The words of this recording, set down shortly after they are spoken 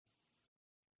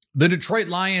The Detroit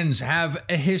Lions have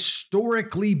a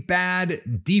historically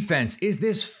bad defense. Is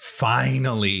this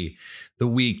finally the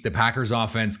week the Packers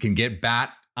offense can get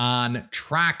back on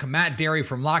track? Matt Derry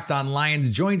from Locked On Lions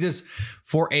joins us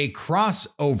for a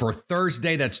crossover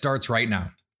Thursday that starts right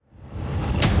now.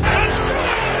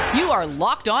 You are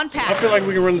Locked On Packers. I feel like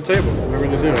we can run the table. We're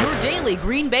going to do it. Your daily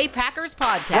Green Bay Packers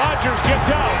podcast. Rodgers gets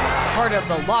out. Part of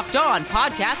the Locked On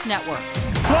Podcast Network.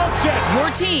 Floats it.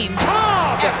 Your team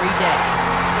every day.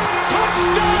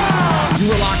 Touchdown!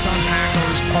 You are Locked On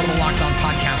Packers, part of the Locked On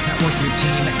Podcast Network, your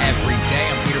team every day.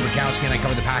 I'm Peter Bukowski, and I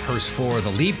cover the Packers for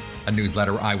The Leap, a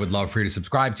newsletter I would love for you to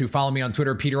subscribe to. Follow me on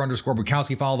Twitter,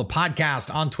 Peter_Bukowski. Follow the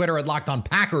podcast on Twitter at Locked On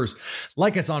Packers.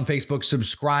 Like us on Facebook.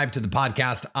 Subscribe to the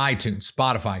podcast, iTunes,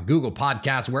 Spotify, Google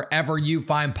Podcasts, wherever you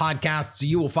find podcasts.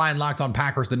 You will find Locked On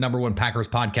Packers, the #1 Packers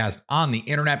podcast on the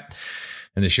internet.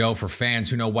 And the show for fans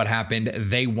who know what happened.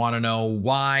 They want to know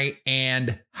why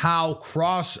and how.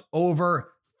 Crossover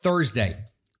Thursday.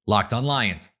 Locked On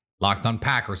Lions, Locked On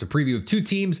Packers. A preview of two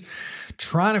teams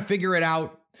trying to figure it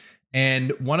out.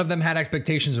 And one of them had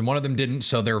expectations and one of them didn't.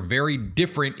 So they're very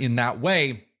different in that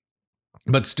way.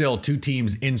 But still, two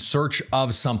teams in search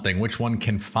of something. Which one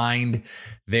can find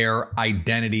their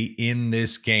identity in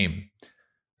this game?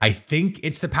 I think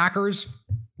it's the Packers.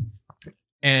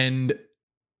 And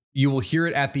you will hear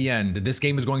it at the end. This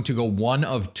game is going to go one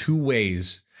of two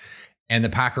ways. And the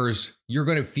Packers, you're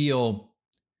going to feel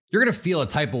a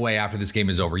type of way after this game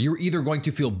is over. You're either going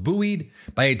to feel buoyed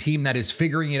by a team that is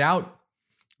figuring it out,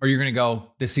 or you're going to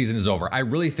go, this season is over. I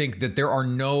really think that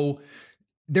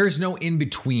there's no in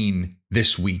between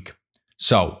this week.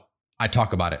 So I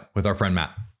talk about it with our friend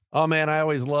Matt. Oh, man, I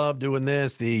always love doing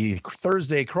this. The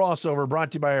Thursday crossover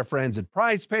brought to you by our friends at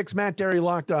Prize Picks. Matt Derry,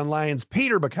 Locked On Lions.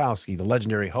 Peter Bukowski, the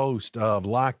legendary host of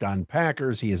Locked On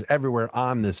Packers. He is everywhere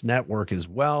on this network as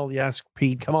well. Yes,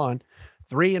 Pete, come on.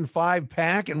 3-5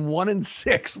 Pack and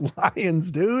 1-6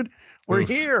 Lions, dude. We're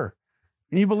here.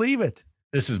 Can you believe it?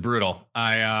 This is brutal.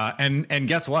 And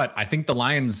guess what? I think the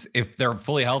Lions, if they're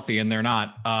fully healthy and they're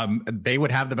not, they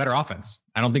would have the better offense.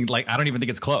 I don't even think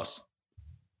it's close.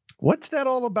 What's that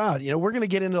all about? You know, we're going to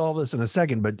get into all this in a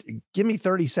second, but give me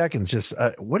 30 seconds. Just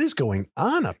what is going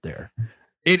on up there?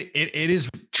 It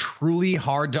is truly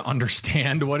hard to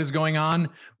understand what is going on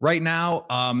right now.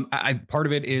 Part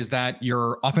of it is that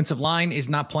your offensive line is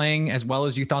not playing as well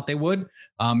as you thought they would.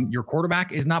 Your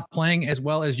quarterback is not playing as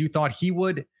well as you thought he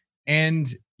would. And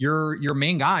your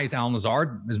main guys, Allen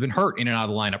Lazard, has been hurt in and out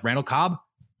of the lineup. Randall Cobb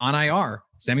on IR.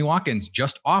 Sammy Watkins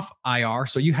just off IR.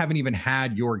 So you haven't even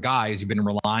had your guys. You've been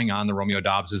relying on the Romeo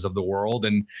Dobbses of the world.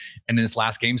 And in this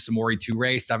last game, Samori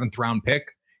Toure, 7th round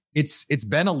pick. It's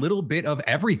been a little bit of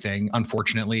everything,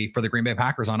 unfortunately, for the Green Bay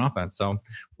Packers on offense. So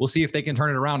we'll see if they can turn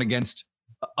it around against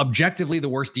objectively the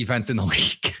worst defense in the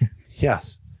league.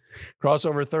 Yes.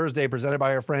 Crossover Thursday presented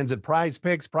by our friends at Prize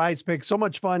Picks. Prize Picks, so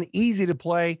much fun, easy to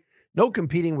play. No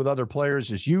competing with other players,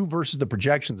 just you versus the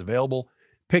projections available.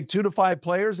 Pick 2 to 5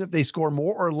 players. If they score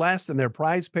more or less than their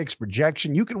Prize Picks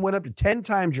projection, you can win up to 10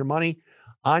 times your money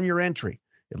on your entry.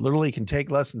 It literally can take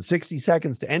less than 60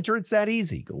 seconds to enter. It's that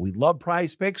easy. We love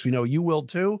Prize Picks. We know you will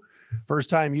too.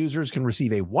 First-time users can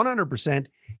receive a 100%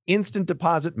 instant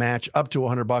deposit match up to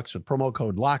 $100 with promo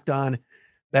code Locked On.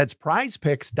 That's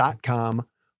prizepicks.com,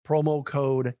 promo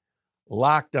code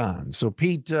Locked On. So,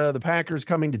 Pete, the Packers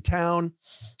coming to town.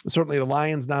 Certainly the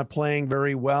Lions not playing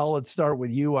very well. Let's start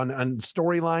with you on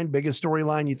storyline, biggest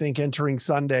storyline you think entering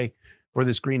Sunday for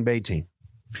this Green Bay team.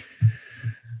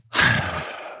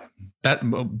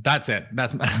 That's it.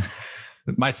 That's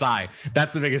my sigh.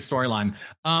 That's the biggest storyline.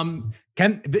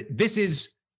 This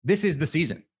is the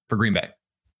season for Green Bay.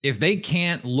 If they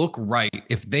can't look right,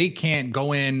 if they can't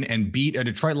go in and beat a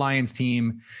Detroit Lions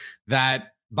team that,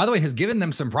 by the way, has given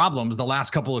them some problems the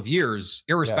last couple of years,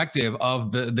 irrespective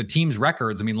of the team's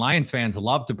records. I mean, Lions fans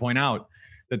love to point out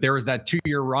that there was that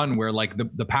 2-year run where like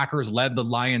the Packers led the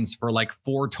Lions for like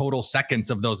 4 total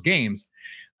seconds of those games.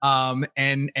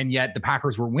 And yet the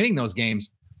Packers were winning those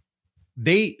games.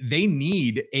 They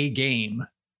need a game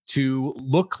to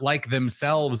look like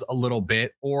themselves a little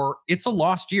bit, or it's a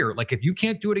lost year. Like if you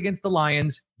can't do it against the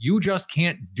Lions, you just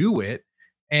can't do it.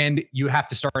 And you have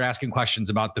to start asking questions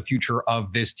about the future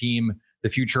of this team, the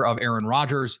future of Aaron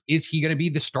Rodgers. Is he going to be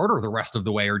the starter the rest of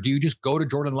the way? Or do you just go to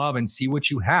Jordan Love and see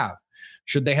what you have?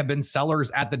 Should they have been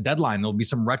sellers at the deadline? There'll be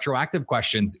some retroactive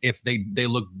questions if they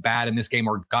look bad in this game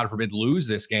or, God forbid, lose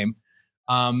this game.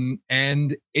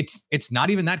 And it's not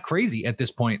even that crazy at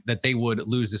this point that they would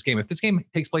lose this game. If this game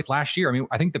takes place last year, I mean,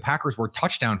 I think the Packers were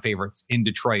touchdown favorites in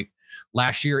Detroit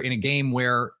last year in a game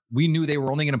where we knew they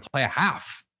were only going to play a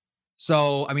half.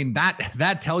 So, I mean,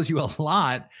 that tells you a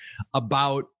lot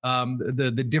about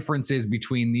the differences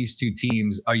between these two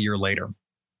teams a year later.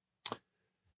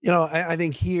 I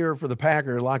think here for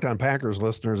the Locked On Packers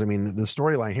listeners, I mean, the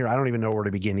storyline here, I don't even know where to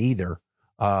begin either.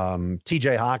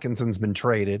 TJ Hawkinson's been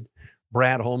traded.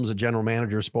 Brad Holmes, the general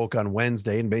manager, spoke on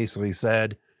Wednesday and basically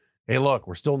said, hey, look,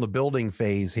 we're still in the building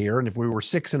phase here. And if we were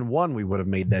 6-1, we would have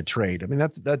made that trade. I mean,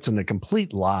 that's a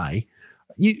complete lie.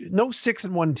 No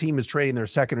 6-1 team is trading their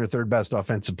second or third best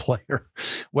offensive player,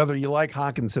 whether you like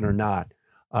Hawkinson or not.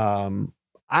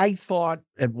 I thought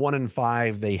at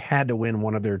 1-5, they had to win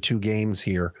one of their two games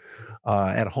here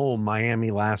at home, Miami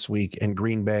last week and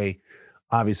Green Bay,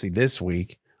 obviously this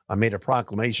week. I made a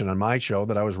proclamation on my show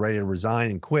that I was ready to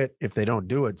resign and quit if they don't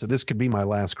do it. So this could be my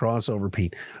last crossover,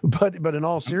 Pete. But in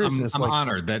all seriousness, I'm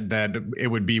honored that it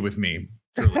would be with me.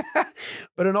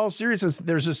 But in all seriousness,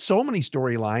 there's just so many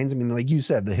storylines. I mean, like you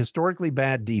said, the historically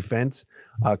bad defense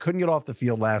couldn't get off the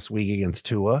field last week against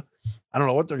Tua. I don't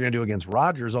know what they're going to do against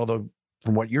Rodgers, although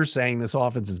from what you're saying, this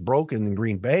offense is broken in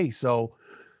Green Bay. So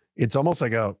it's almost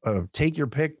like a take your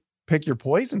pick your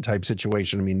poison type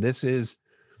situation. I mean, this is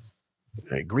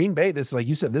Green Bay. This, like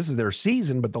you said, this is their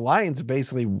season, but the Lions have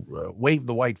basically waved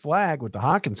the white flag with the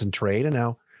Hawkinson trade, and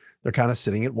now they're kind of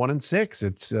sitting at 1-6.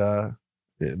 It's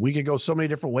we could go so many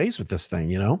different ways with this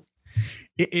thing,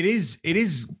 It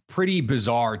is pretty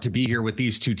bizarre to be here with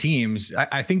these two teams.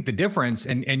 I think the difference,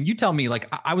 and you tell me, like,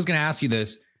 I was going to ask you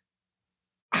this,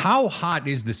 how hot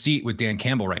is the seat with Dan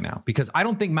Campbell right now? Because I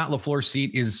don't think Matt LaFleur's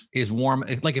seat is warm.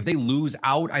 Like, if they lose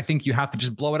out, I think you have to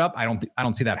just blow it up. I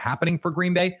don't see that happening for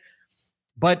Green Bay.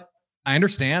 But I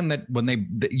understand that when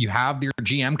you have your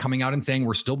GM coming out and saying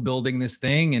we're still building this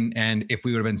thing, and if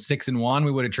we would have been 6-1,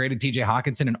 we would have traded TJ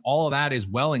Hawkinson, and all of that is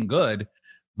well and good.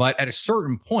 But at a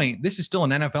certain point, this is still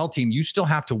an NFL team. You still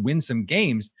have to win some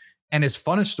games. And as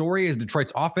fun a story as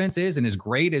Detroit's offense is, and as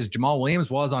great as Jamal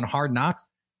Williams was on Hard Knocks,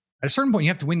 at a certain point you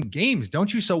have to win games,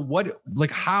 don't you? So what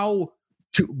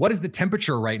is the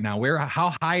temperature right now?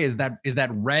 How high is that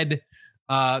red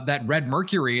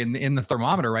mercury in the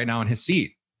thermometer right now in his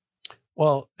seat?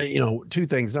 Well, two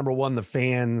things. Number one, the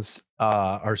fans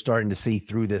are starting to see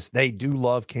through this. They do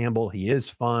love Campbell. He is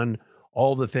fun.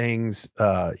 All the things,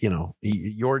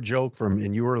 your joke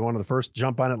and you were one of the first to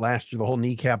jump on it last year, the whole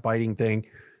kneecap biting thing.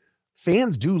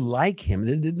 Fans do like him.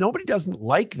 Nobody doesn't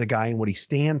like the guy and what he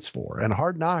stands for. And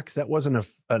Hard Knocks, that wasn't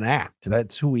an act.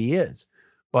 That's who he is.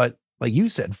 But like you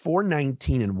said,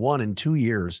 4-19-1 in 2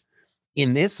 years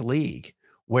in this league,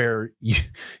 where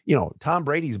Tom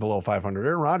Brady's below 500,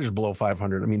 Aaron Rodgers below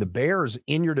 500. I mean, the Bears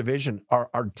in your division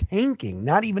are tanking,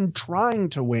 not even trying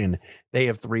to win. They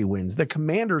have 3 wins. The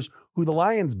Commanders, who the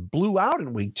Lions blew out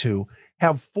in week 2,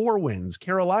 have 4 wins.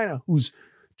 Carolina, who's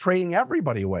trading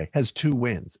everybody away, has 2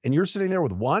 wins. And you're sitting there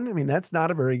with 1. I mean, that's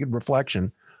not a very good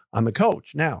reflection on the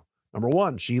coach. Now, number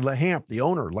one, Sheila Hamp, the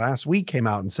owner, last week came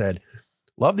out and said,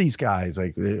 love these guys.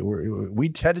 Like,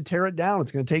 we had to tear it down.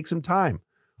 It's going to take some time.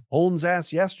 Holmes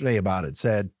asked yesterday about it,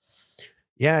 said,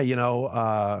 yeah,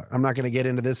 I'm not going to get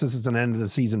into this. This is an end of the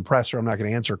season presser. I'm not going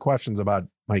to answer questions about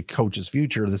my coach's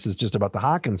future. This is just about the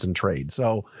Hawkinson trade.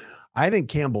 So I think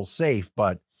Campbell's safe,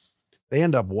 but they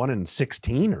end up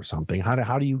 1-16 or something.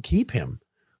 How do you keep him?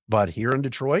 But here in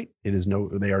Detroit,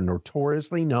 they are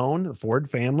notoriously known, the Ford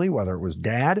family, whether it was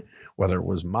dad, whether it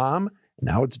was mom,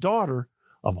 now it's daughter,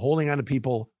 of holding on to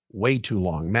people way too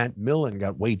long. Matt Millen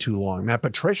got way too long. Matt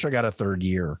Patricia got a 3rd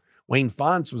year. Wayne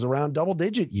Fontes was around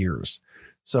double-digit years.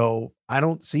 So I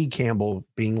don't see Campbell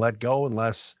being let go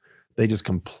unless they just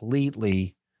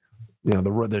completely,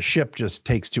 the ship just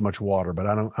takes too much water. But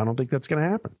I don't think that's going to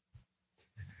happen.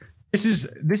 This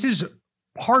is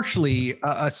partially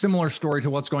a similar story to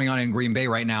what's going on in Green Bay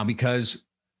right now, because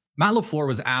Matt LaFleur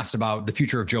was asked about the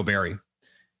future of Joe Barry,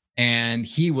 and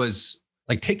he was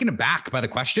like taken aback by the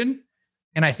question.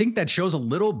 And I think that shows a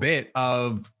little bit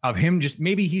of him, just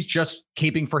maybe he's just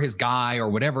caping for his guy or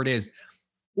whatever it is,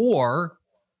 or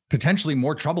potentially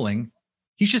more troubling,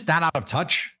 he's just that out of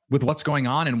touch with what's going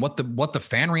on and what the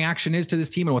fan reaction is to this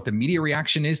team and what the media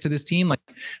reaction is to this team. Like,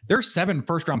 there's 7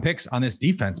 first-round picks on this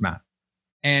defense, Matt,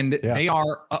 and they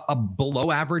are a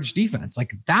below average defense.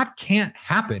 Like, that can't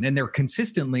happen. And they're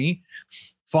consistently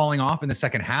falling off in the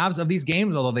second halves of these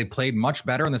games, although they played much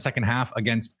better in the second half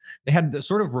they had the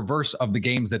sort of reverse of the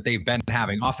games that they've been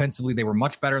having. Offensively, they were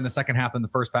much better in the second half than the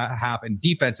first half, and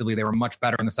defensively, they were much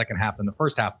better in the second half than the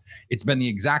first half. It's been the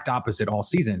exact opposite all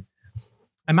season.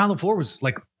 And Matt LaFleur was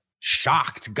like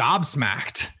shocked,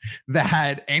 gobsmacked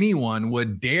that anyone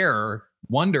would dare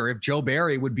wonder if Joe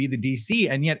Barry would be the DC.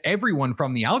 And yet everyone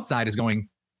from the outside is going,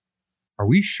 are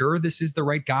we sure this is the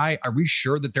right guy? Are we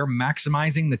sure that they're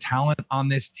maximizing the talent on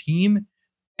this team?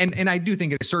 And I do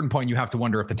think at a certain point, you have to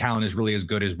wonder if the talent is really as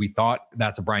good as we thought.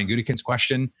 That's a Brian Gutekunst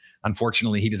question.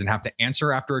 Unfortunately, he doesn't have to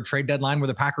answer after a trade deadline where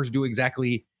the Packers do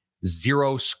exactly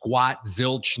zero, squat,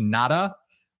 zilch, nada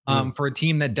for a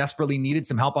team that desperately needed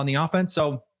some help on the offense.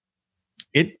 So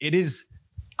it is,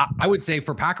 I would say,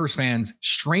 for Packers fans,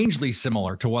 strangely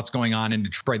similar to what's going on in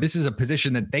Detroit. This is a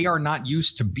position that they are not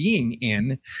used to being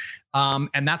in.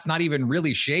 And that's not even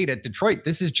really shade at Detroit.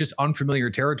 This is just unfamiliar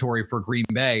territory for Green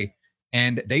Bay.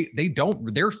 And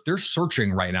they're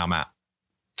searching right now, Matt.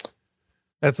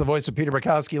 That's the voice of Peter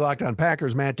Bukowski, Locked On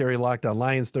Packers, Matt Derry, Locked On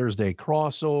Lions Thursday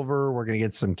crossover. We're going to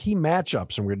get some key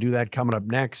matchups, and we're going to do that coming up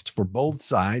next for both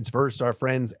sides. First, our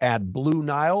friends at Blue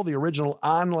Nile, the original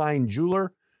online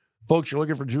jeweler. Folks, you're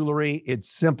looking for jewelry. It's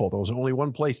simple. There's only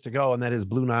one place to go, and that is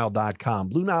BlueNile.com.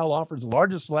 Blue Nile offers the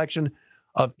largest selection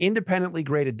of independently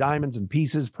graded diamonds and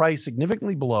pieces priced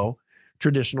significantly below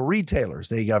traditional retailers.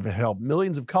 They have helped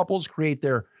millions of couples create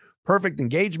their perfect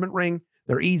engagement ring.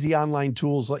 Their easy online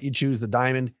tools let you choose the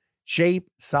diamond shape,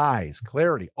 size,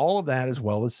 clarity, all of that, as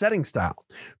well as setting style.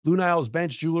 Blue Nile's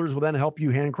bench jewelers will then help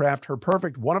you handcraft her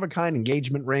perfect one-of-a-kind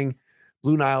engagement ring.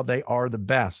 Blue Nile, they are the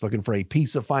best. Looking for a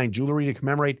piece of fine jewelry to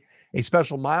commemorate a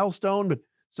special milestone, but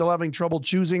still having trouble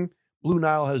choosing? Blue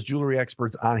Nile has jewelry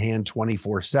experts on hand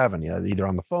 24/7, either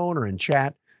on the phone or in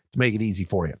chat, to make it easy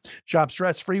for you. Shop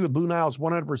stress-free with Blue Nile's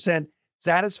 100%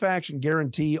 satisfaction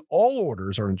guarantee. All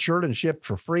orders are insured and shipped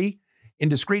for free. In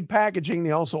discreet packaging,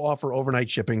 they also offer overnight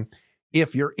shipping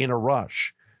if you're in a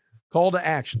rush. Call to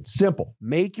action. Simple.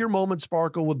 Make your moment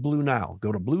sparkle with Blue Nile.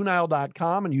 Go to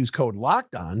BlueNile.com and use code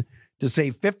LOCKEDON to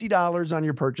save $50 on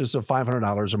your purchase of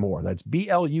 $500 or more. That's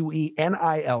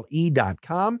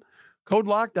BlueNile.com. Code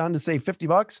LOCKEDON to save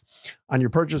 $50 on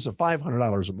your purchase of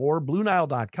 $500 or more.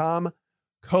 BlueNile.com.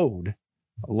 Code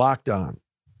LOCKEDON.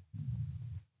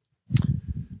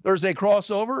 Thursday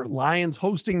crossover, Lions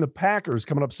hosting the Packers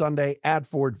coming up Sunday at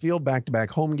Ford Field.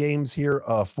 Back-to-back home games here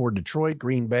for Detroit.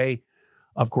 Green Bay,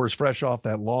 of course, fresh off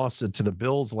that loss to the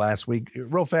Bills last week.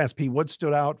 Real fast, Pete, what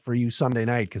stood out for you Sunday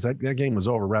night? Because that game was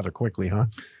over rather quickly, huh?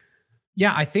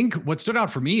 Yeah, I think what stood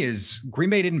out for me is Green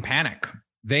Bay didn't panic.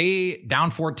 They, down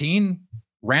 14,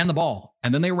 ran the ball.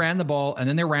 And then they ran the ball, and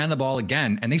then they ran the ball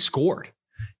again, and they scored.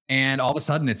 And all of a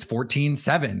sudden, it's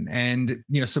 14-7. And,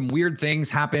 some weird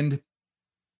things happened.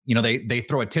 They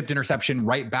throw a tipped interception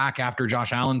right back after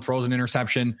Josh Allen throws an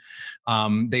interception.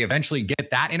 They eventually get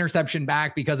that interception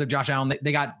back because of Josh Allen.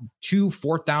 They got 2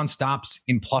 4th down stops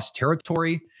in plus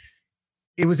territory.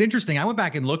 It was interesting. I went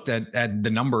back and looked at the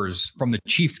numbers from the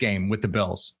Chiefs game with the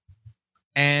Bills.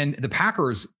 And the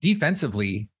Packers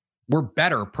defensively were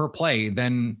better per play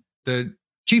than the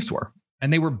Chiefs were.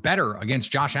 And they were better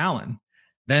against Josh Allen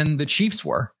than the Chiefs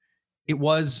were. It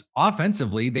was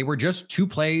offensively, they were just 2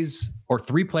 plays or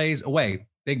 3 plays away.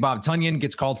 Big Bob Tonyan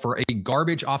gets called for a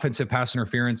garbage offensive pass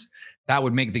interference. That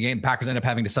would make the game. Packers end up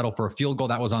having to settle for a field goal.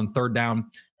 That was on 3rd down.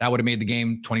 That would have made the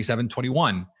game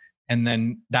 27-21. And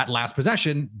then that last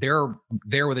possession, they're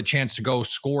there with a chance to go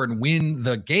score and win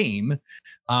the game.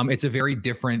 It's a very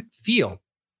different feel.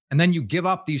 And then you give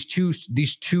up these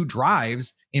two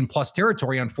drives in plus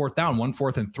territory on 4th down, 1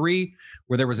 4th and 3,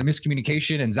 where there was a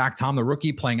miscommunication and Zach Tom, the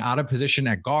rookie, playing out of position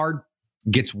at guard,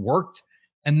 gets worked.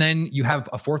 And then you have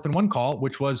a 4th and 1 call,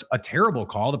 which was a terrible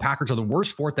call. The Packers are the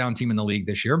worst 4th down team in the league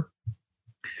this year,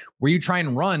 where you try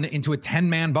and run into a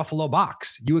 10-man Buffalo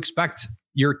box. You expect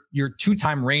your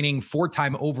 2-time reigning,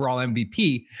 4-time overall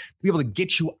MVP to be able to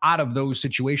get you out of those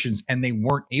situations, and they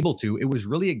weren't able to. It was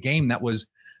really a game that was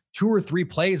 2 or 3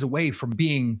 plays away from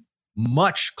being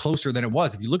much closer than it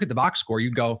was. If you look at the box score,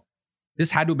 you'd go,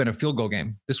 this had to have been a field goal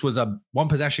game. This was a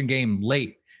 1-possession game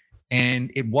late.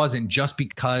 And it wasn't, just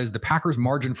because the Packers'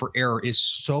 margin for error is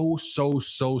so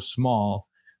small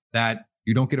that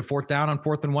you don't get a 4th down on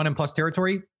 4th and 1 in plus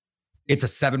territory. It's a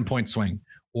 7-point swing.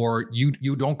 Or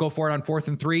you don't go for it on 4th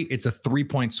and 3. It's a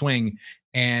 3-point swing.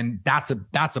 And that's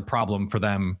a problem for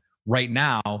them right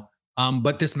now.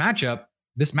 But this matchup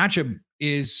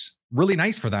is really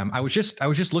nice for them. I was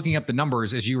just looking up the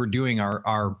numbers as you were doing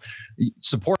our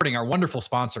supporting our wonderful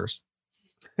sponsors.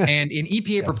 And in EPA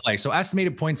yes. per play, so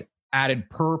estimated points added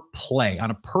per play,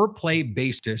 on a per play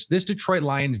basis, this Detroit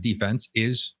Lions defense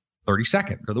is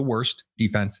 32nd. They're the worst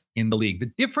defense in the league. The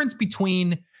difference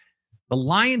between the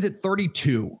Lions at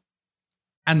 32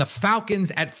 and the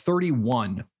Falcons at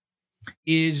 31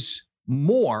 is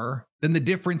more than the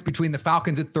difference between the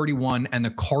Falcons at 31 and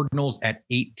the Cardinals at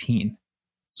 18.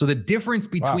 So the difference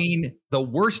between the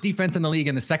worst defense in the league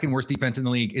and the second worst defense in the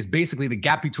league is basically the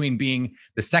gap between being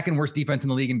the second worst defense in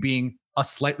the league and being a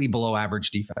slightly below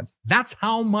average defense. That's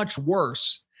how much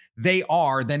worse they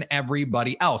are than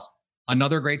everybody else.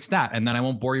 Another great stat, and then I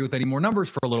won't bore you with any more numbers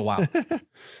for a little while.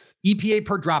 EPA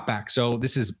per dropback. So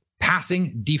this is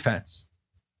passing defense.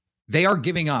 They are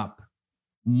giving up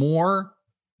more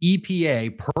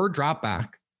EPA per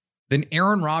dropback than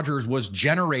Aaron Rodgers was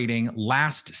generating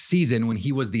last season when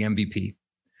he was the MVP.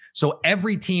 So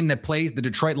every team that plays the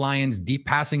Detroit Lions deep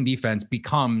passing defense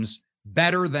becomes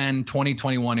better than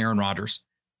 2021 Aaron Rodgers.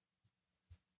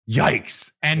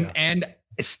 Yikes. And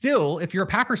still, if you're a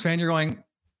Packers fan, you're going,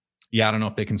 yeah, I don't know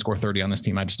if they can score 30 on this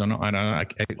team. I just don't know. I don't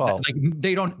know. Like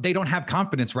they don't have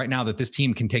confidence right now that this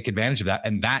team can take advantage of that.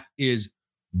 And that is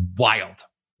wild.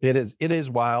 It is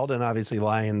wild. And obviously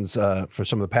Lions, for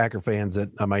some of the Packer fans that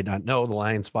I might not know, the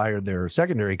Lions fired their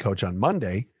secondary coach on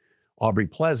Monday, Aubrey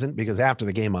Pleasant, because after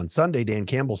the game on Sunday, Dan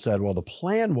Campbell said, well, the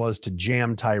plan was to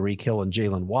jam Tyreek Hill and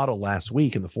Jalen Waddle last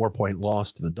week in the 4-point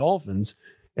loss to the Dolphins.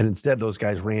 And instead those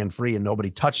guys ran free and nobody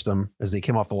touched them as they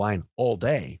came off the line all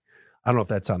day. I don't know if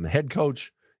that's on the head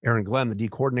coach, Aaron Glenn, the D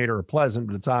coordinator, or Pleasant,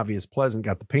 but it's obvious Pleasant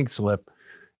got the pink slip.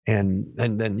 And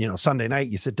then, you know, Sunday night,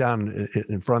 you sit down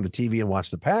in front of the TV and watch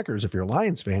the Packers. If you're a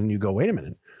Lions fan and you go, wait a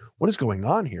minute, what is going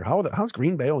on here? How's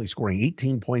Green Bay only scoring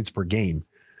 18 points per game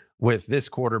with this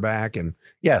quarterback? And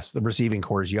yes, the receiving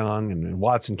core is young and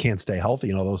Watson can't stay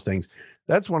healthy and all those things.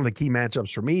 That's one of the key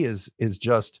matchups for me is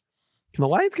just, can the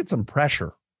Lions get some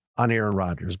pressure on Aaron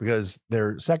Rodgers? Because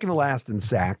they're second to last in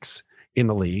sacks in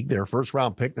the league. Their first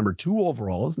round pick, number 2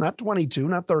 overall, is not 22,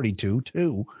 not 32,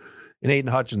 2 in Aiden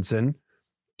Hutchinson.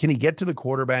 Can he get to the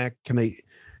quarterback? Can they?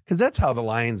 Because that's how the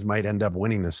Lions might end up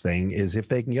winning this thing, is if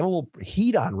they can get a little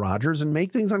heat on Rodgers and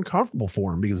make things uncomfortable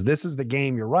for him, because this is the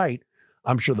game. You're right.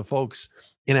 I'm sure the folks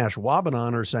in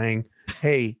Ashwaubenon are saying,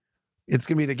 hey, it's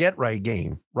going to be the get right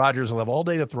game. Rodgers will have all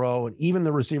day to throw, and even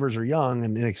the receivers are young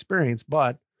and inexperienced,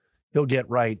 but he'll get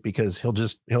right because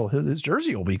his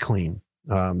jersey will be clean.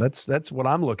 That's what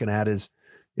I'm looking at is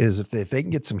if they can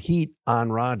get some heat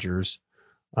on Rodgers,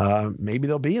 maybe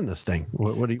they'll be in this thing.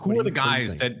 Who are the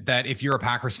guys that if you're a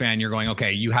Packers fan, you're going,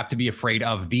 okay, you have to be afraid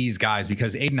of these guys?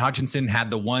 Because Aiden Hutchinson had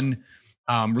the one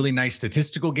really nice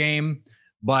statistical game,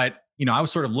 but you know, I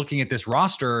was sort of looking at this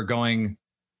roster going,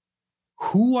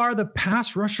 who are the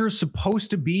pass rushers supposed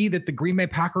to be that the Green Bay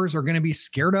Packers are going to be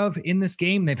scared of in this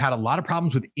game? They've had a lot of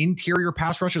problems with interior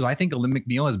pass rushers. I think Alim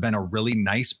McNeil has been a really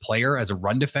nice player as a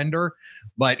run defender,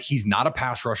 but he's not a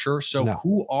pass rusher. So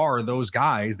Who are those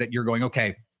guys that you're going,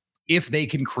 okay, if they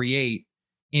can create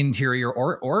interior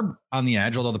or on the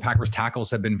edge, although the Packers tackles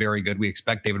have been very good. We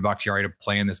expect David Bakhtiari to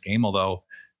play in this game. Although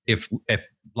if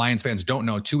Lions fans don't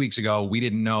know, 2 weeks ago, we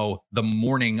didn't know the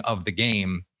morning of the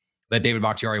game that David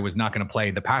Bakhtiari was not going to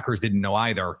play. The Packers didn't know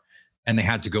either, and they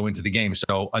had to go into the game.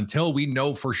 So until we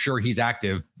know for sure he's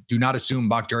active, do not assume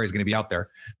Bakhtiari is going to be out there.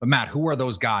 But Matt, who are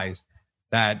those guys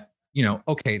that, you know,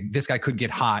 okay, this guy could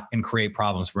get hot and create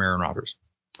problems for Aaron Rodgers?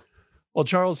 Well,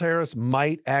 Charles Harris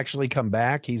might actually come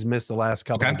back. He's missed the last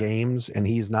couple of games, and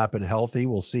he's not been healthy.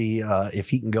 We'll see if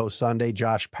he can go Sunday.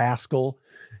 Josh Paschal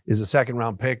is a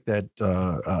second-round pick that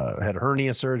had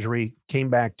hernia surgery, came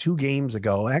back 2 games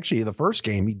ago. Actually, the first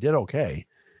game, he did okay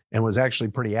and was actually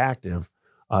pretty active.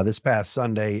 This past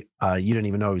Sunday, you didn't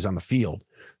even know he was on the field.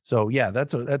 So, yeah,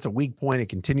 that's a weak point. It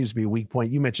continues to be a weak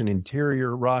point. You mentioned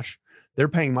interior rush. They're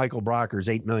paying Michael Brockers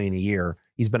 $8 million a year.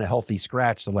 He's been a healthy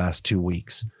scratch the last 2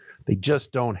 weeks. They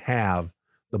just don't have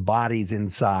the bodies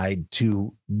inside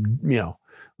to, you know,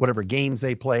 whatever games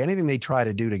they play, anything they try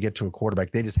to do to get to a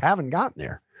quarterback, they just haven't gotten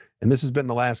there. And this has been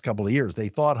the last couple of years. They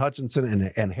thought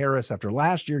Hutchinson and Harris, after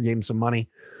last year, gave him some money,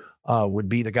 would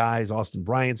be the guys. Austin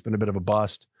Bryant's been a bit of a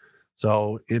bust.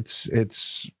 So it's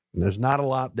there's not a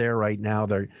lot there right now.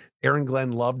 Aaron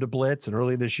Glenn loved to blitz, and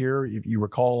early this year, if you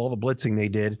recall all the blitzing they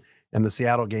did, and the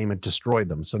Seattle game had destroyed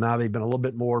them. So now they've been a little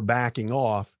bit more backing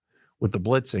off with the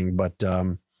blitzing. But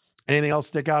anything else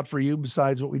stick out for you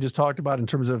besides what we just talked about in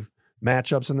terms of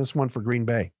matchups in this one for Green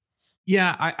Bay?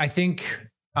 Yeah, I think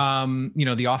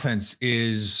the offense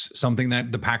is something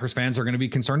that the Packers fans are going to be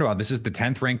concerned about. This is the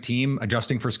 10th ranked team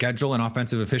adjusting for schedule and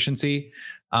offensive efficiency.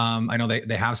 I know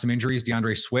they have some injuries.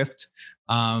 DeAndre Swift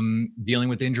dealing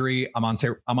with injury.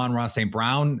 Amon-Ra St.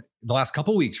 Brown the last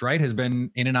couple of weeks, right, has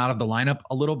been in and out of the lineup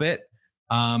a little bit.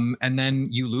 And then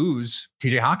you lose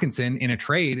TJ Hawkinson in a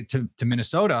trade to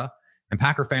Minnesota, and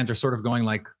Packer fans are sort of going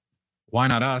like, why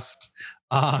not us?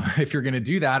 If you're going to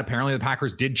do that, apparently the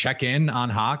Packers did check in on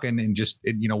Hawk and just,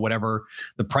 whatever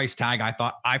the price tag.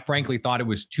 I frankly thought it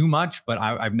was too much, but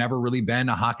I've never really been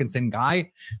a Hawkinson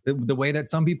guy the way that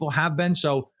some people have been.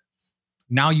 So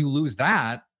now you lose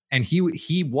that. And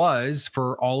he was,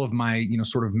 for all of my,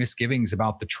 sort of misgivings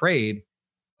about the trade,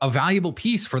 a valuable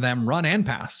piece for them, run and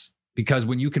pass, because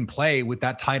when you can play with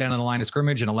that tight end on the line of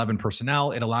scrimmage and 11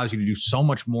 personnel, it allows you to do so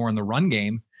much more in the run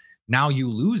game. Now you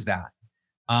lose that.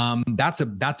 That's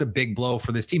a big blow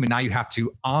for this team. And now you have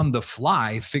to, on the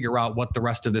fly, figure out what the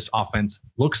rest of this offense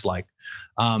looks like.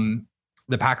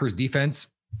 The Packers defense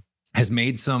has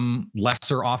made some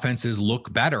lesser offenses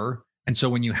look better. And so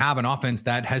when you have an offense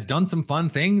that has done some fun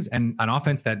things and an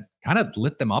offense that kind of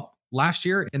lit them up last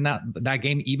year in that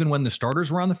game, even when the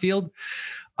starters were on the field,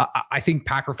 I think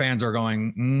Packer fans are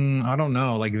going, I don't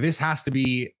know. Like, this has to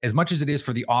be, as much as it is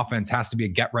for the offense, has to be a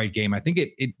get right game. I think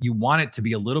you want it to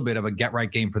be a little bit of a get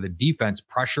right game for the defense.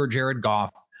 Pressure Jared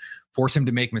Goff, force him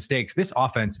to make mistakes. This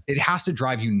offense, it has to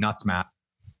drive you nuts, Matt.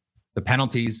 The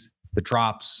penalties, the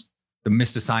drops, the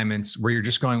missed assignments, where you're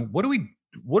just going, what are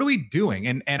we doing?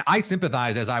 And I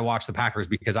sympathize as I watch the Packers,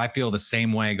 because I feel the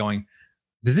same way, going,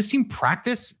 does this team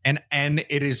practice? And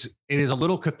it is a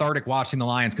little cathartic watching the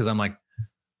Lions, because I'm like,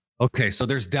 okay, so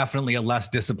there's definitely a less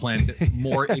disciplined,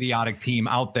 more idiotic team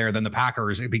out there than the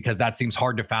Packers, because that seems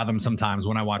hard to fathom sometimes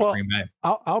when I watch Green Bay.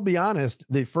 I'll be honest.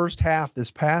 The first half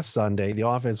this past Sunday, the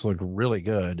offense looked really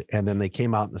good, and then they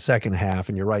came out in the second half.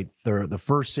 And you're right, the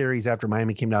first series after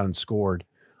Miami came down and scored,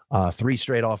 3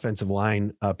 straight offensive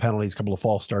line penalties, a couple of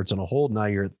false starts, and a hold. Now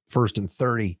you're 1st and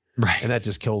 30. Right. And that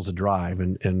just kills the drive.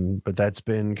 But that's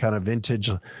been kind of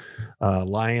vintage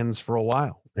Lions for a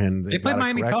while. And they played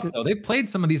Miami tough, though. They played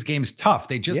some of these games tough.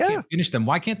 They just can't finish them.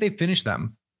 Why can't they finish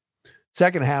them?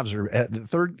 Second halves are at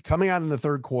the coming out in the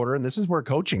third quarter. And this is where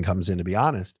coaching comes in, to be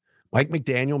honest. Mike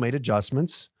McDaniel made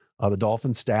adjustments. The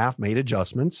Dolphins staff made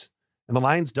adjustments, and the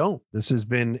Lions don't. This has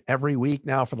been every week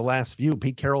now for the last few.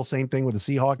 Pete Carroll, same thing with the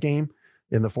Seahawk game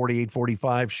in the 48-45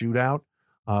 shootout.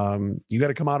 You got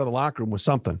to come out of the locker room with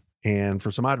something. And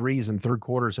for some odd reason, third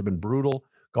quarters have been brutal.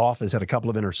 Goff has had a couple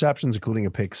of interceptions, including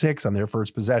a pick 6 on their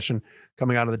first possession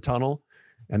coming out of the tunnel.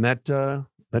 And that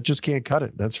just can't cut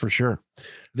it. That's for sure.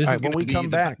 This is when we come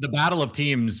back. The battle of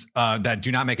teams that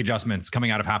do not make adjustments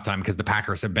coming out of halftime, because the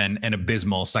Packers have been an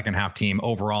abysmal second half team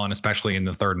overall, and especially in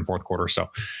the third and fourth quarter. So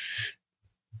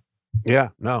yeah,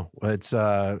 no, it's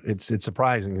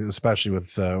surprising, especially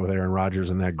with Aaron Rodgers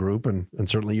and that group. And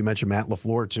certainly you mentioned Matt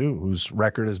LaFleur too, whose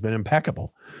record has been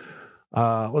impeccable.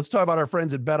 Let's talk about our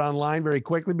friends at BetOnline very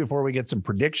quickly before we get some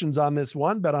predictions on this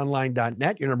one.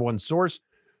 BetOnline.net, your number one source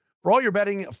for all your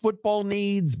betting football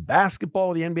needs,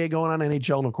 basketball, the NBA going on,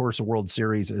 NHL, and of course the World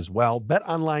Series as well.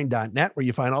 BetOnline.net, where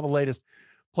you find all the latest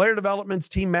player developments,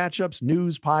 team matchups,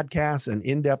 news, podcasts, and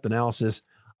in-depth analysis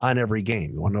on every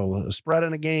game. You want to know the spread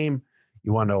in a game?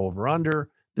 You want to know over/under?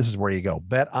 This is where you go.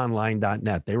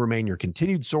 BetOnline.net. They remain your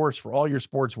continued source for all your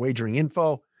sports wagering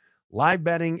info, live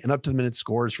betting, and up-to-the-minute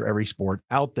scores for every sport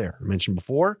out there. I mentioned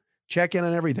before, check in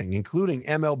on everything, including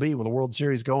MLB with the World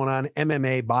Series going on,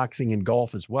 MMA, boxing, and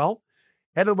golf as well.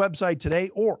 Head to the website today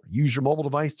or use your mobile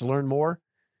device to learn more.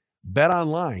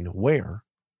 BetOnline, where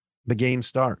the game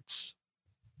starts.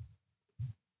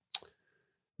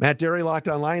 Matt Derry, Locked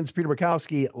On Lions. Peter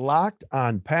Bukowski, Locked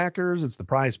On Packers. It's the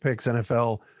Prize Picks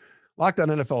NFL, Locked On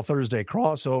NFL Thursday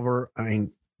crossover. I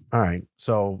mean, all right,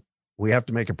 so we have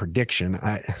to make a prediction.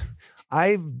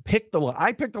 I picked the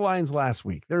Lions last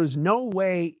week. There is no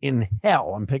way in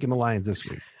hell I'm picking the Lions this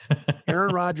week.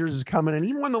 Aaron Rodgers is coming in.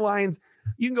 Even when the Lions,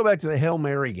 you can go back to the Hail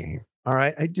Mary game. All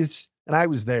right. I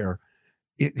was there.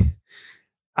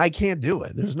 I can't do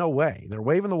it. There's no way. They're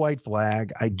waving the white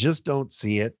flag. I just don't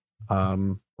see it.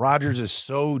 Rodgers is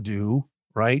so due,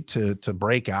 right, to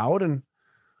break out. And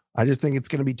I just think it's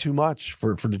going to be too much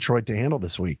for Detroit to handle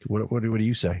this week. What do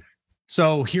you say?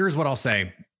 So here's what I'll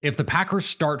say. If the Packers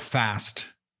start fast,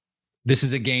 this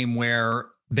is a game where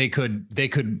they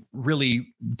could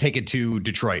really take it to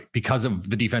Detroit because of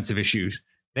the defensive issues.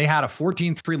 They had a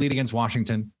 14-3 lead against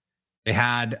Washington. They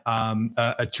had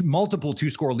multiple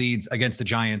 2-score leads against the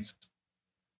Giants.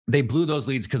 They blew those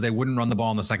leads because they wouldn't run the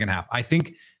ball in the second half. I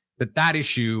think that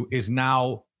issue is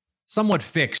now somewhat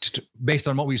fixed based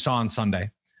on what we saw on Sunday.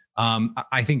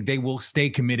 I think they will stay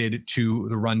committed to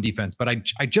the run defense. But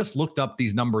I just looked up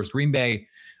these numbers. Green Bay,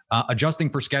 adjusting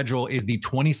for schedule, is the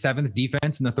 27th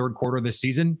defense in the third quarter of this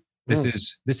season. This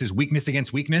is weakness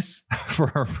against weakness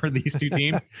for these two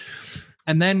teams.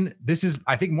 And then this is,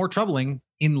 I think, more troubling.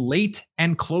 In late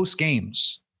and close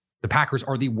games, the Packers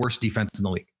are the worst defense in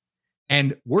the league,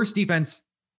 and worst defense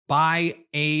by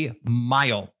a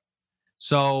mile.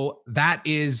 So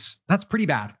that's pretty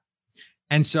bad.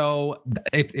 And so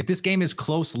if this game is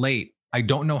close late, I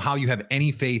don't know how you have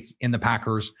any faith in the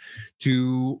Packers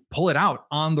to pull it out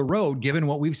on the road, given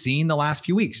what we've seen the last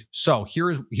few weeks. So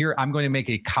here I'm going to make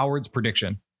a coward's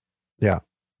prediction. Yeah.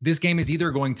 This game is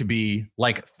either going to be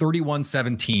like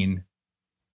 31-17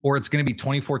 or it's going to be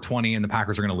 24-20 and the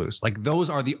Packers are going to lose. Like those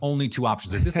are the only two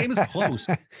options. If this game is close,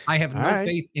 I have no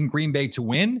faith in Green Bay to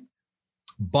win,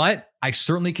 but I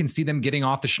certainly can see them getting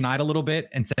off the schneid a little bit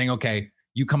and saying, okay,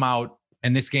 you come out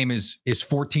and this game is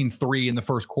 14-3 in the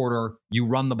first quarter. You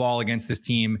run the ball against this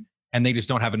team and they just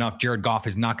don't have enough. Jared Goff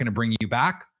is not going to bring you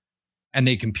back, and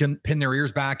they can pin their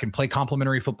ears back and play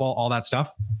complimentary football, all that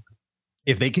stuff.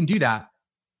 If they can do that,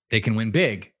 they can win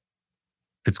big.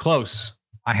 If it's close,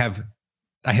 I have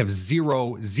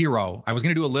 0. I was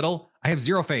going to do a little. I have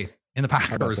zero faith in the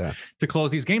Packers to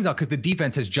close these games out because the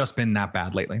defense has just been that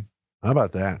bad lately. How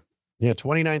about that? Yeah,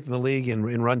 29th in the league in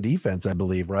run defense, I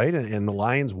believe, right? And the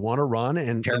Lions want to run.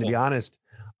 And to be honest,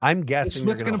 I'm guessing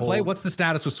Swift's going to play. What's the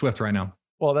status with Swift right now?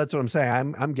 Well, that's what I'm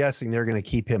saying. I'm guessing they're going to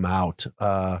keep him out.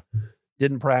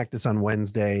 Didn't practice on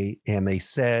Wednesday, and they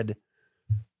said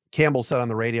Campbell said on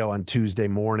the radio on Tuesday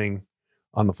morning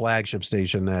on the flagship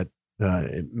station that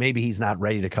maybe he's not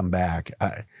ready to come back.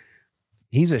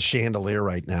 He's a chandelier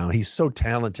right now. He's so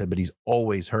talented, but he's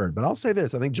always hurt. But I'll say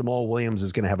this. I think Jamal Williams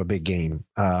is going to have a big game.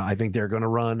 I think they're going to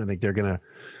run. I think they're going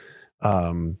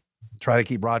to try to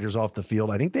keep Rodgers off the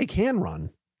field. I think they can run,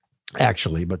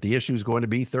 actually. But the issue is going to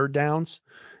be third downs.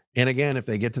 And again, if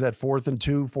they get to that 4th and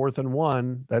 2, 4th and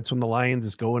 1, that's when the Lions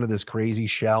just go into this crazy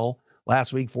shell.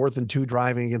 Last week, 4th and 2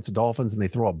 driving against the Dolphins, and they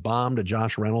throw a bomb to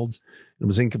Josh Reynolds. It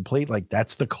was incomplete. Like,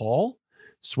 that's the call.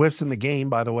 Swift's in the game,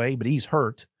 by the way, but he's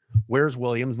hurt. Where's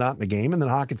Williams? Not in the game. And then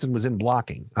Hawkinson was in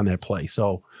blocking on that play.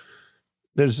 So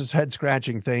there's just head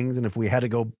scratching things. And if we had to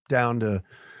go down to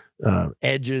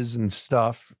edges and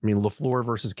stuff, I mean, LaFleur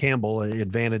versus Campbell,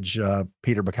 advantage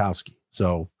Peter Bukowski.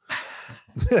 So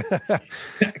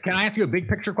can I ask you a big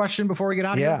picture question before we get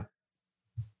out of here?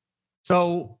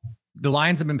 So the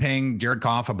Lions have been paying Jared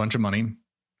Goff a bunch of money.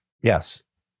 Yes,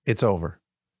 it's over.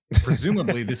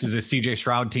 Presumably this is a CJ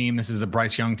Stroud team. This is a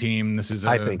Bryce Young team.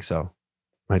 I think so.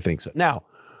 Now,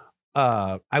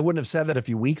 I wouldn't have said that a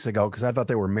few weeks ago because I thought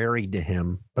they were married to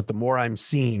him. But the more I'm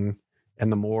seeing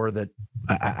and the more that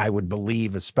I would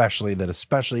believe, especially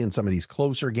in some of these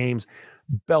closer games,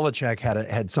 Belichick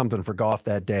had something for Goff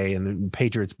that day, and the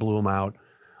Patriots blew him out.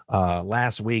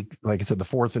 Last week, like I said, the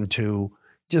 4th and 2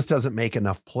 just doesn't make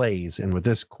enough plays. And with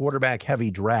this quarterback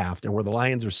heavy draft and where the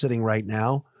Lions are sitting right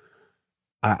now,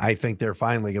 I think they're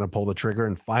finally going to pull the trigger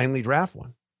and finally draft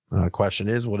one. Question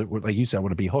is, like you said,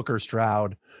 would it be Hooker,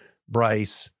 Stroud,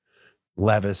 Bryce,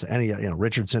 Levis,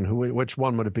 Richardson? Which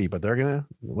one would it be? But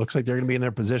looks like they're gonna be in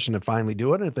their position to finally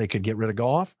do it. And if they could get rid of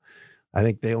Goff, I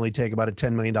think they only take about a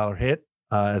 $10 million hit,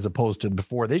 as opposed to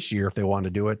before this year. If they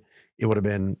wanted to do it, it would have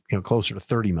been closer to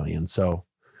 $30 million. So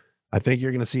I think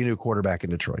you're going to see a new quarterback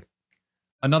in Detroit.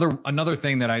 Another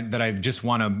thing that I just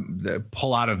want to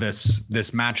pull out of this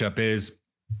matchup is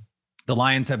the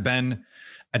Lions have been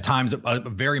at times a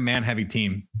very man-heavy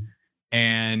team.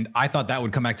 And I thought that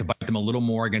would come back to bite them a little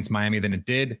more against Miami than it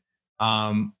did.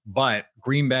 But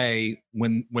Green Bay,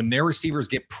 when their receivers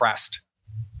get pressed,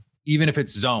 even if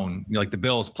it's zone, like the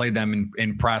Bills played them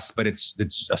in press, but it's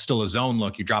still a zone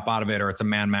look. You drop out of it or it's a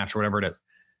man match or whatever it is.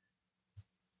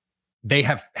 They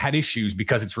have had issues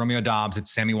because it's Romeo Doubs,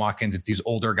 it's Sammy Watkins, it's these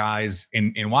older guys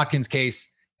in Watkins'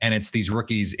 case, and it's these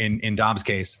rookies in Doubs'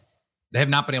 case. They have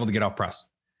not been able to get off press.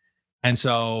 And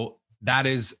so that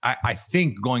is, I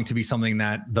think, going to be something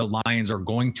that the Lions are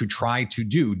going to try to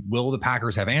do. Will the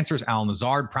Packers have answers? Allen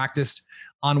Lazard practiced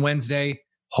on Wednesday.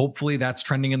 Hopefully that's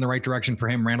trending in the right direction for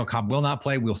him. Randall Cobb will not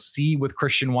play. We'll see with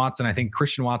Christian Watson. I think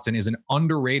Christian Watson is an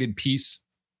underrated piece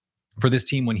for this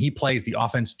team. When he plays, the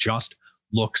offense just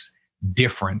looks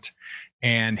different.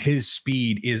 And his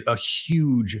speed is a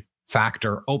huge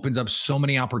factor, opens up so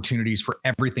many opportunities for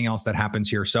everything else that happens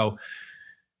here. So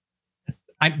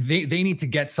they need to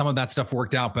get some of that stuff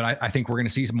worked out, but I think we're going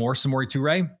to see more Samori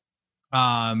Toure.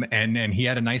 And he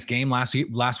had a nice game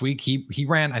last week. He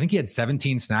ran, I think he had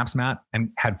 17 snaps, Matt,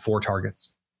 and had 4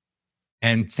 targets.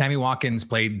 And Sammy Watkins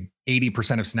played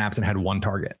 80% of snaps and had 1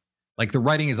 target. Like, the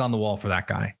writing is on the wall for that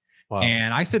guy. Wow.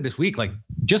 And I said this week, like,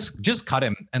 just cut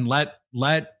him and let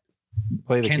play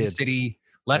the Kansas City,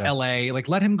 let LA, like,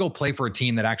 let him go play for a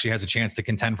team that actually has a chance to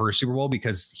contend for a Super Bowl,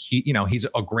 because he's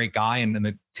a great guy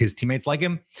and his teammates like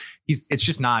him.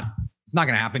 It's not going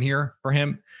to happen here for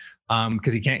him.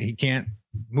 Because he can't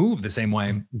move the same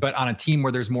way, but on a team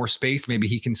where there's more space, maybe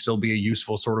he can still be a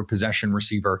useful sort of possession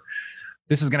receiver.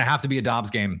 This is going to have to be a Doubs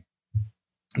game.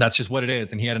 That's just what it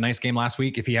is. And he had a nice game last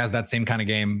week. If he has that same kind of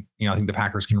game, I think the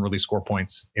Packers can really score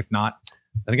points. If not,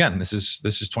 then again, this is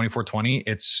 24-20.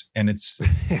 It's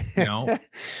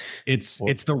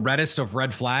it's the reddest of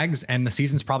red flags, and the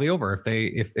season's probably over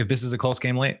if this is a close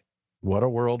game late. What a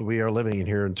world we are living in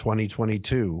here in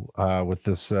 2022 with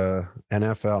this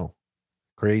NFL.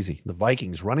 Crazy. The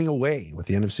Vikings running away with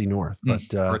the NFC North. But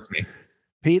hurts me.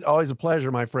 Pete, always a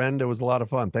pleasure, my friend. It was a lot of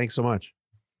fun. Thanks so much.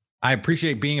 I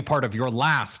appreciate being a part of your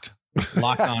last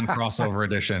Locked On crossover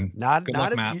edition. Not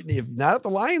luck, if, Matt. if not if the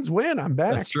Lions win, I'm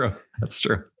back. That's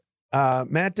true.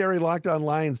 Matt Derry, Locked On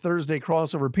Lions Thursday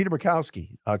crossover. Peter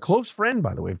Bukowski, a close friend,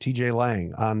 by the way, of TJ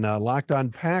Lang on Locked On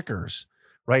Packers,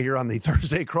 right here on the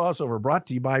Thursday crossover, brought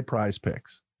to you by Prize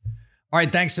Picks. All right,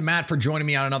 thanks to Matt for joining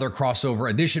me on another crossover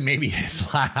edition, maybe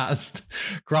his last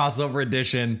crossover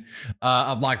edition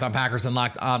of Locked On Packers and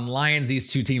Locked On Lions. These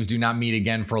two teams do not meet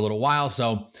again for a little while,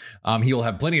 so he will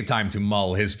have plenty of time to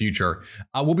mull his future.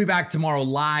 We'll be back tomorrow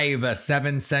live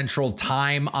 7 Central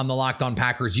Time on the Locked On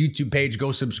Packers YouTube page.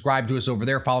 Go subscribe to us over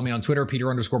there. Follow me on Twitter,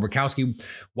 Peter_Bukowski.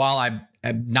 While I'm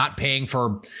not paying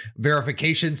for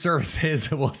verification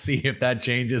services, we'll see if that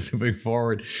changes moving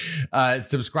forward.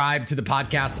 Subscribe to the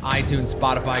podcast, iTunes,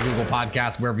 Spotify, Google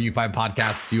Podcasts, wherever you find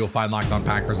podcasts, you'll find Locked On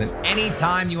Packers. And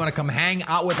anytime you want to come hang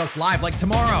out with us live, like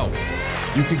tomorrow,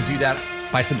 you can do that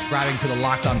by subscribing to the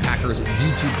Locked On Packers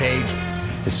YouTube page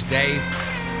to stay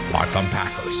Locked On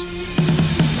Packers.